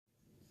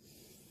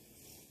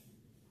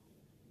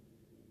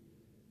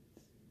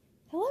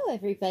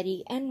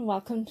everybody, and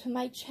welcome to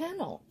my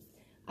channel.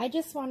 I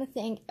just want to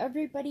thank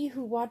everybody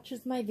who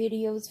watches my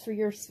videos for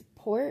your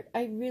support.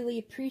 I really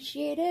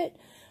appreciate it.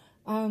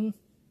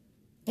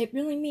 It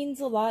really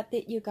means a lot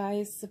that you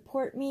guys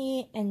support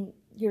me and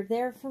you're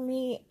there for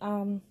me.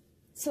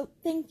 So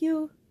thank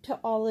you to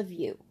all of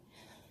you.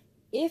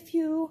 If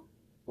you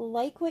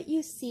like what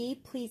you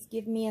see, please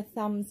give me a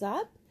thumbs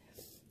up.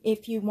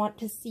 If you want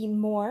to see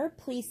more,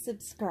 please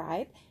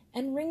subscribe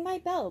and ring my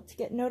bell to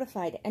get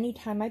notified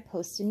anytime I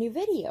post a new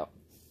video.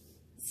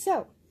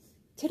 So,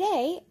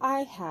 today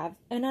I have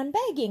an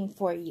unbagging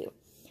for you.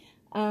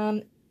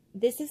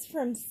 This is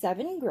from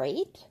 7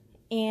 Great,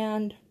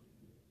 and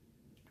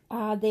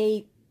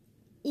they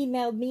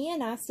emailed me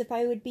and asked if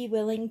I would be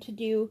willing to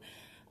do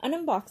an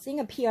unboxing,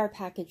 a PR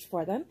package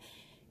for them,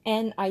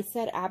 and I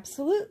said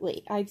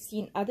absolutely. I've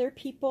seen other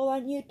people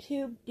on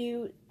YouTube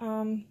do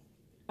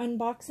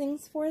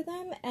unboxings for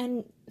them,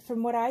 and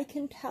from what I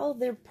can tell,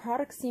 their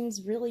product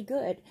seems really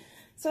good.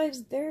 So I was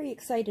very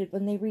excited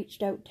when they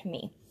reached out to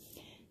me.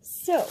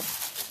 So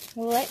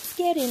let's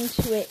get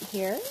into it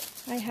here.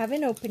 I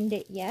haven't opened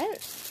it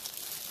yet.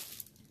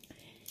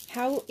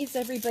 How is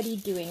everybody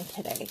doing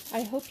today?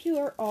 I hope you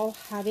are all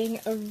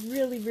having a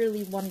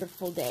really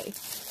wonderful day.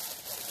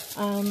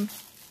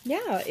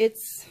 Yeah,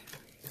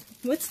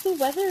 what's the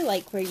weather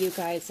like where you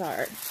guys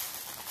are?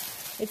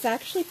 It's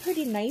actually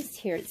pretty nice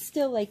here. It's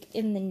still like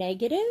in the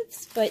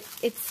negatives, but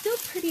it's still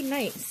pretty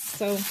nice.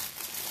 So,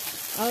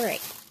 all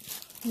right,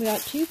 we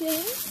got 2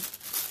 things.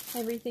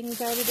 Everything's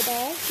out of the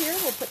bag here.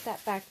 We'll put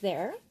that back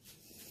there.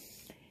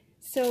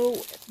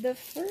 So the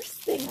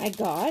first thing I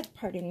got,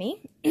 pardon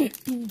me,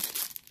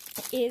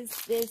 is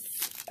this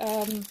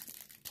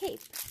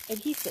tape,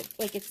 adhesive.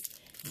 Like it's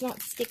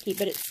not sticky,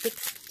 but it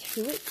sticks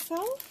to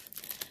itself.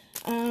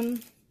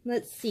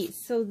 Let's see.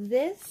 So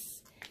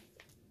this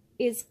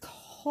is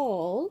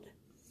called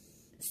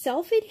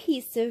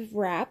Self-Adhesive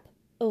Wrap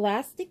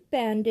Elastic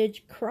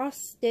Bandage Cross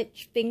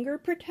Stitch Finger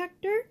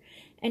Protector,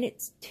 and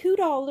it's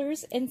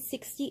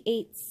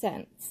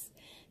 $2.68.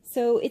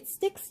 So it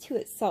sticks to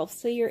itself,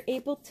 so you're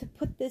able to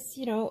put this,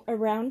 you know,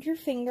 around your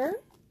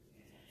finger,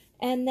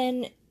 and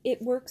then it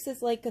works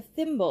as like a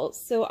thimble.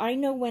 So I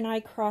know when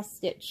I cross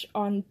stitch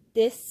on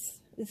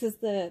this is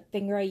the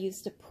finger I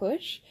use to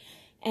push,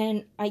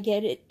 and I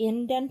get it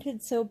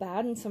indented so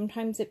bad, and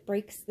sometimes it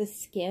breaks the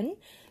skin.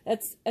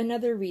 That's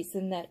another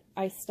reason that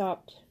I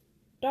stopped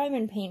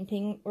diamond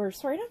painting, or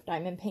sorry, not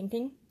diamond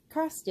painting,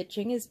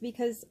 cross-stitching, is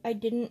because I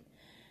couldn't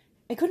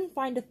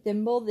find a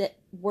thimble that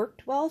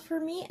worked well for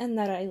me and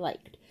that I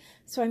liked.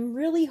 So I'm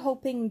really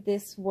hoping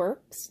this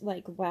works,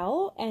 like,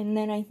 well, and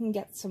then I can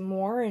get some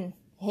more. And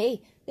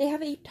hey, they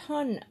have a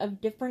ton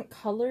of different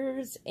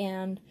colors,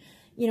 and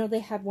you know, they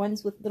have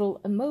ones with little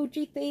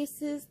emoji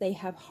faces. They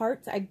have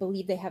hearts. I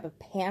believe they have a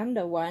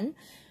panda one.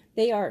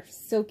 They are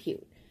so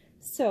cute.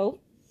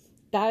 So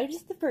that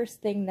is the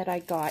first thing that I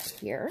got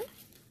here.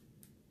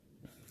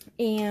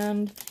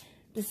 And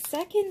the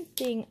second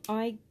thing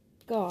I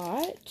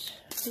got,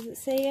 does it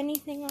say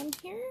anything on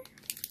here?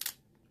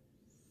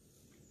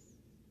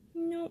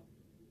 Nope.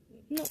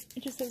 Nope.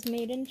 It just says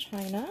made in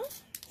China.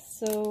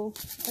 So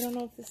I don't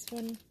know if this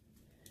one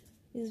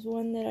is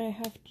one that I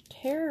have to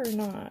tear or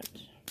not.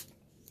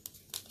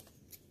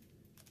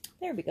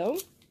 There we go.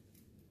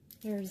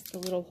 There's the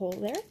little hole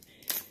there.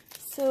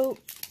 So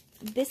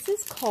this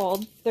is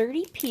called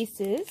 30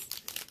 Pieces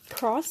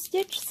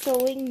Cross-Stitch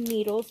Sewing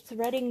Needle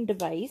Threading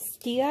Device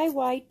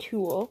DIY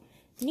Tool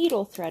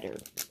Needle Threader.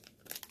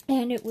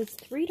 And it was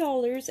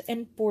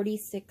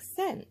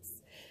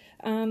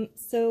 $3.46.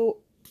 So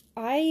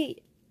I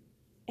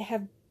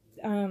have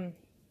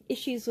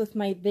issues with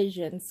my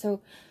vision,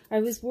 so I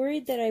was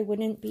worried that I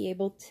wouldn't be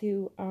able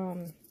to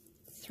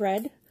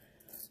thread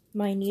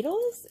my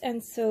needles,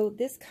 and so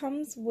this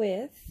comes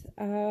with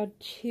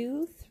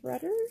 2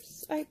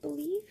 threaders, I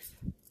believe.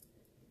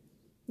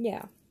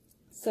 Yeah.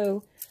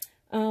 So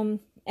and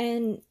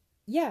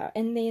yeah,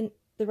 and then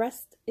the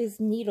rest is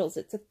needles.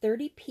 It's a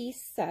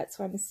 30-piece set,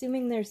 so I'm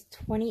assuming there's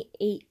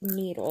 28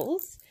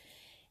 needles,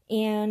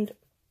 and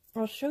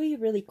I'll show you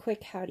really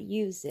quick how to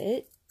use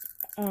it.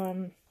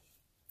 I'm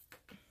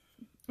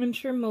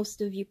sure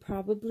most of you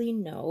probably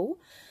know,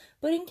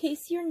 but in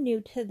case you're new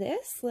to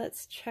this,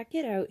 let's check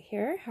it out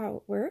here, how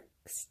it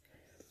works.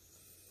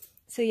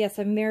 So yes,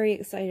 I'm very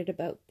excited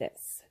about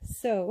this.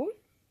 So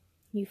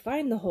you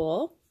find the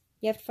hole.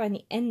 You have to find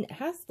the end that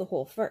has the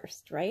hole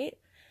first, right?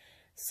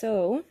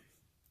 So,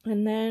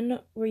 and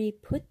then where you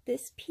put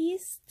this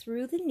piece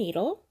through the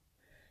needle,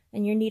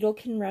 and your needle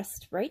can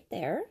rest right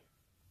there.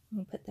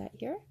 I'll put that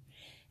here.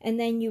 And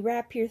then you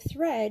wrap your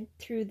thread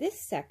through this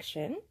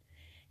section,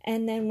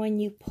 and then when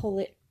you pull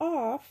it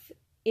off,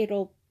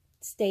 it'll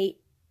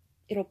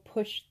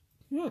push,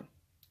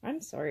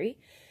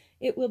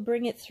 it will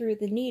bring it through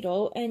the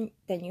needle, and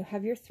then you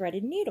have your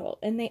threaded needle.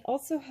 And they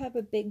also have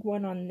a big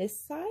one on this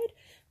side,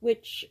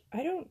 which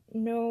I don't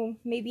know,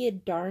 maybe a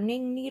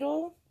darning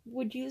needle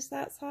would use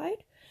that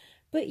side.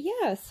 But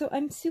yeah, so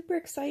I'm super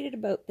excited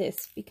about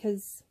this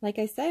because, like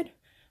I said,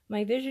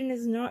 my vision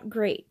is not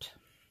great.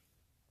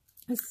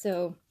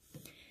 So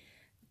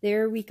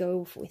there we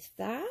go with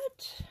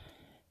that.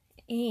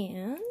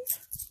 And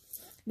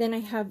then I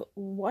have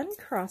one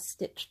cross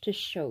stitch to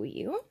show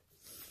you,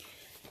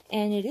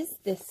 and it is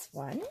this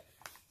one.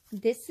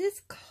 This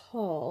is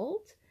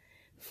called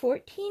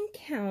 14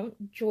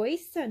 count Joy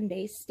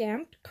Sunday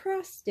stamped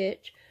cross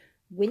stitch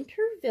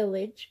Winter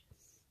Village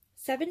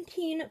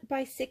 17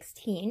 by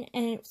 16,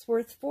 and it's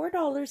worth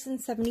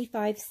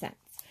 $4.75.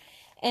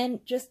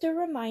 And just a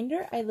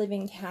reminder, I live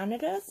in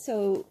Canada,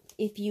 so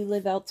if you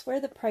live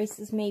elsewhere, the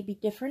prices may be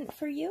different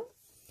for you.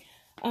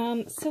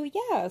 So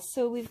yeah,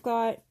 so we've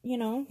got, you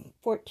know,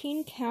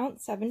 14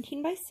 count,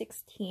 17 by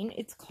 16.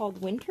 It's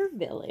called Winter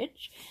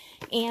Village,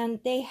 and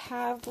they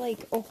have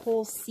like a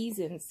whole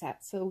season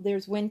set. So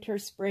there's winter,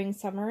 spring,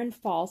 summer, and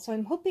fall. So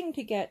I'm hoping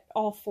to get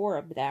all 4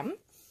 of them.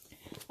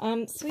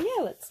 So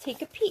yeah, let's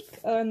take a peek.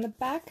 On the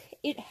back,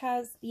 it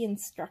has the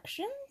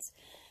instructions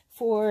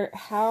for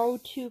how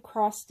to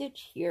cross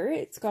stitch here.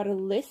 It's got a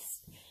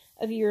list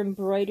of your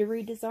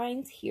embroidery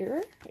designs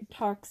here. It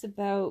talks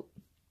about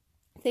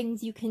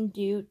things you can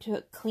do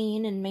to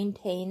clean and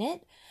maintain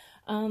it.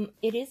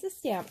 It is a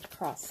stamped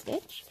cross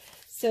stitch,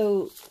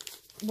 so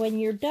when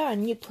you're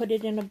done, you put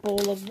it in a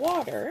bowl of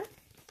water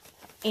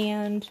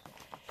and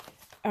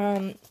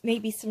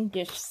maybe some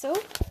dish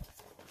soap,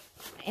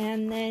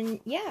 and then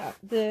yeah,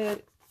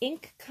 the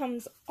ink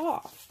comes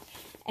off.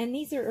 And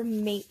these are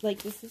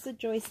like, this is a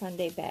Joy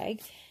Sunday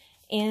bag,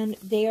 and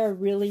they are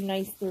really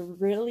nice. They're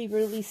really,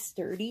 really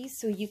sturdy,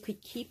 so you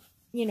could keep,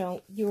 you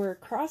know, your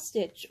cross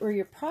stitch or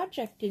your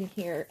project in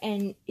here,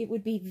 and it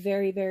would be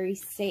very, very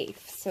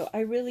safe. So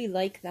I really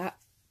like that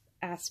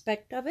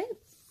aspect of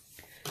it.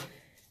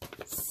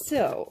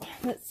 So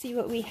let's see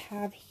what we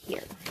have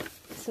here.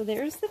 So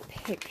there's the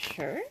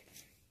picture.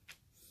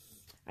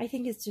 I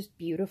think it's just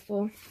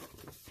beautiful.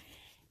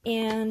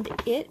 And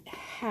it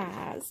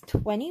has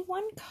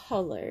 21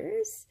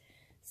 colors.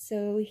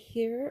 So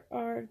here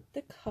are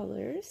the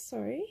colors,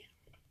 sorry,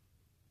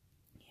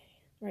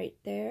 right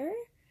there.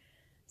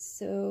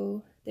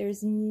 So there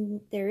is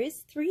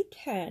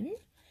 310.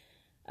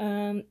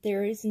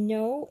 There is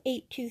no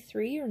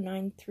 823 or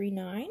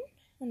 939.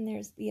 And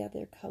there's the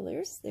other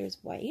colors.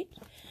 There's white.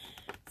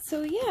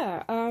 So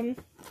yeah, I'm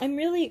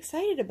really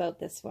excited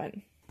about this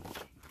one.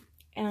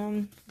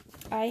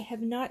 I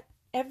have not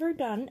ever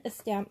done a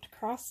stamped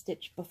cross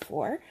stitch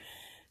before,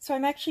 so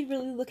I'm actually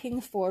really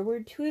looking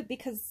forward to it,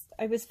 because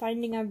I was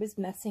finding I was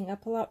messing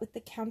up a lot with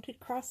the counted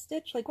cross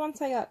stitch. Like,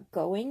 once I got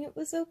going, it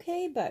was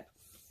okay, but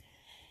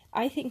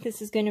I think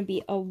this is going to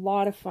be a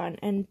lot of fun,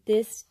 and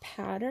this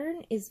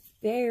pattern is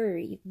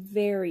very,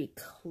 very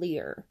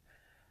clear.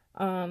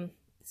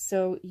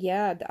 So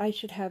yeah, I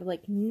should have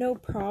like no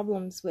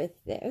problems with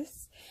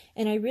this.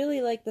 And I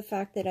really like the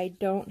fact that I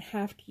don't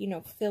have to, you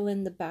know, fill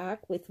in the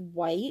back with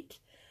white,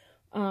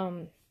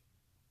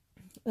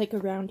 like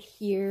around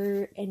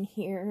here and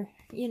here,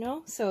 you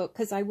know, so,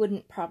 because I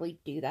wouldn't probably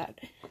do that.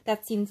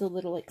 That seems a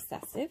little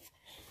excessive.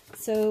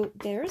 So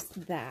there's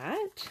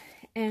that.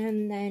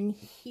 And then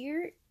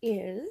here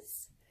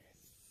is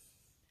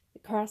the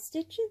cross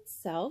stitch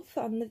itself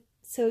on the,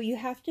 so you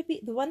have to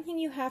be, the one thing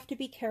you have to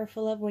be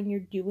careful of when you're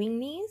doing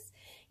these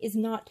is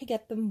not to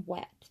get them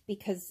wet,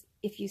 because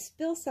if you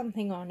spill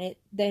something on it,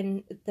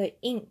 then the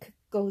ink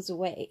goes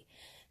away.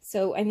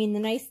 So, I mean, the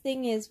nice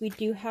thing is we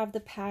do have the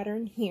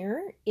pattern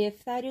here,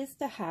 if that is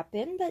to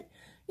happen, but,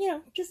 you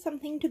know, just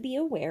something to be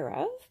aware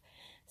of.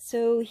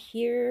 So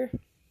here,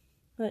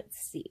 let's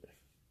see.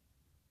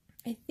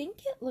 I think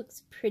it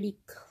looks pretty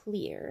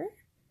clear.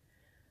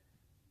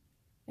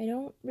 I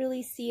don't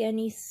really see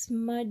any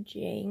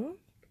smudging.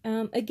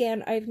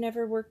 Again, I've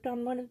never worked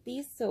on one of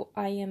these, so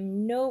I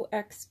am no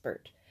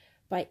expert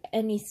by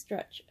any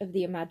stretch of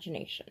the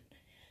imagination.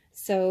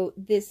 So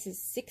this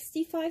is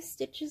 65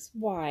 stitches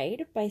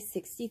wide by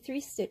 63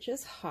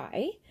 stitches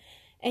high.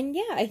 And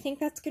yeah, I think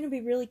that's going to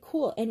be really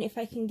cool. And if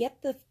I can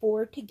get the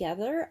 4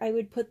 together, I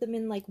would put them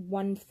in like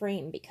one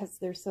frame because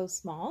they're so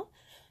small.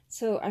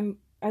 So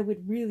I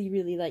would really,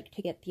 really like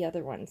to get the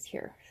other ones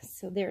here.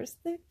 So there's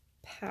the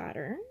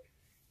pattern,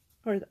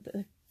 or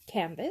the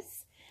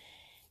canvas.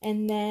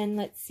 And then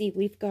let's see,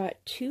 we've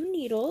got 2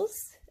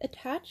 needles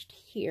attached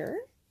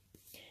here.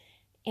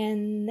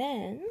 And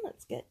then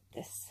let's get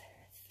this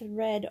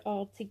thread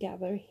all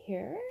together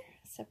here,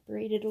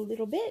 separate it a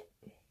little bit.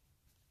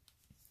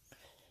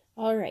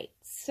 All right,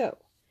 so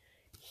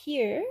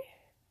here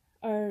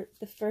are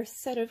the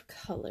first set of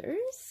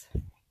colors.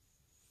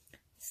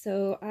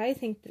 So I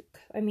think that,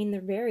 I mean,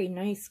 they're very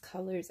nice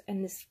colors,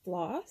 and this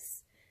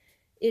floss,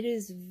 it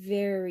is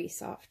very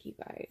soft, you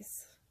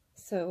guys.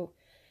 So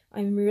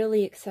I'm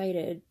really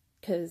excited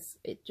because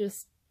it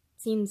just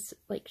seems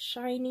like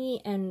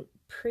shiny and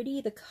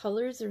pretty. The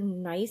colors are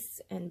nice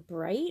and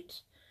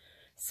bright.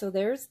 So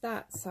there's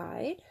that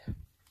side,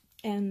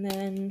 and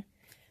then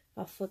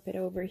I'll flip it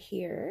over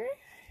here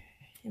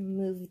and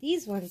move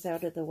these ones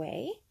out of the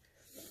way.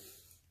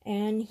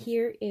 And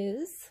here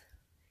is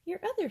your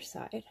other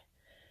side.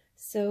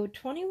 So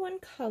 21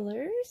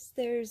 colors.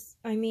 There's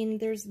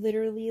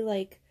literally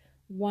like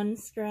one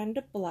strand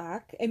of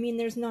black. I mean,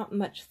 there's not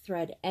much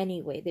thread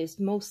anyway. There's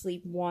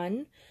mostly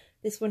one.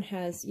 This one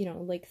has, you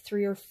know, like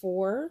 3 or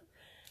 4,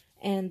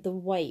 and the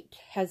white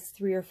has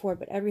 3 or 4,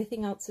 but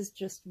everything else is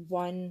just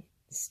one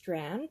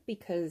strand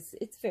because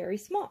it's very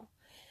small.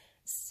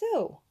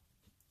 So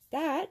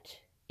that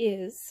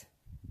is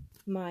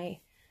my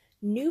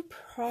new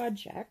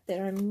project that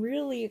I'm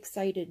really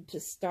excited to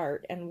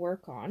start and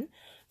work on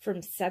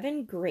from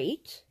 7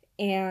 Great.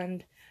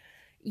 And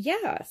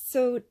yeah,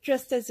 so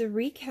just as a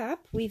recap,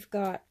 we've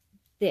got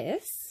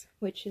this,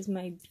 which is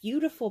my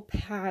beautiful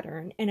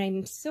pattern, and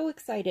I'm so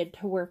excited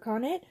to work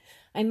on it.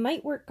 I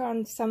might work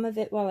on some of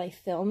it while I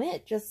film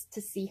it just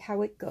to see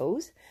how it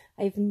goes.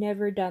 I've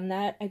never done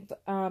that.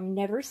 I've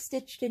never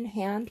stitched in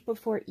hand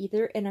before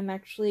either, and I'm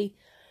actually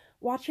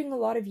watching a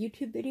lot of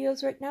YouTube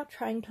videos right now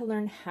trying to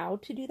learn how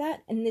to do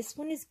that. And this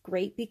one is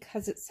great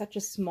because it's such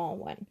a small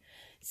one.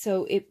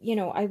 So it, you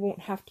know, I won't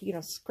have to, you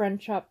know,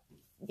 scrunch up,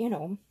 you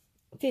know,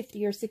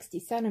 50 or 60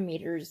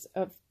 centimeters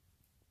of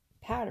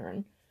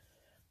pattern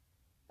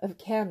of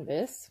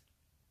canvas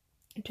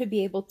to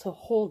be able to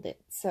hold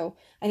it. So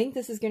I think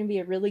this is going to be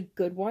a really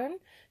good one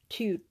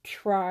to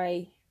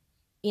try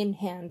in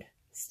hand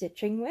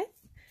stitching with.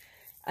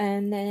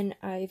 And then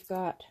I've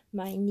got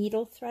my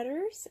needle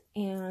threaders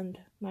and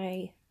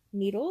my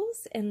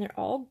needles, and they're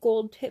all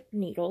gold tip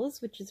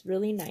needles, which is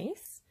really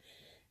nice.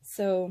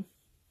 So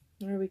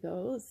there we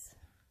go.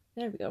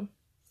 There we go.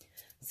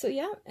 So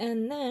yeah,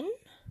 and then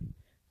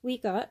we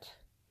got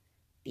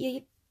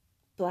the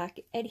black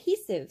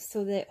adhesive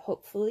so that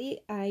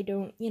hopefully I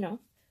don't, you know,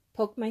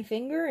 poke my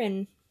finger,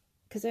 and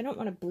because I don't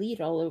want to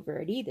bleed all over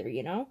it either,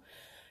 you know.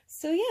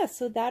 So yeah,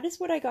 so that is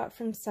what I got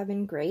from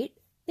 7 Great.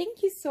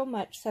 Thank you so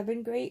much,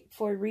 7 Great,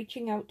 for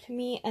reaching out to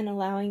me and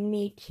allowing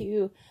me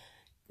to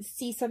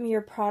see some of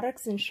your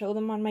products and show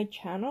them on my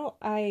channel.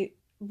 I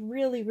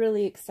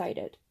really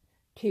excited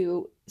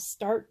to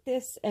start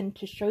this and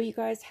to show you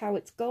guys how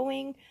it's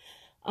going.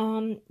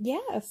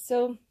 Yeah,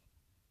 so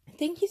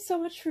thank you so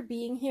much for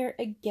being here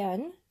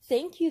again.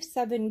 Thank you,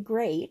 7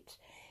 Great.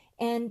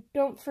 And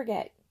don't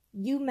forget,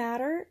 you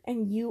matter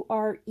and you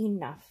are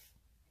enough.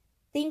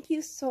 Thank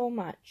you so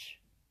much.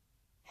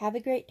 Have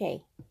a great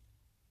day.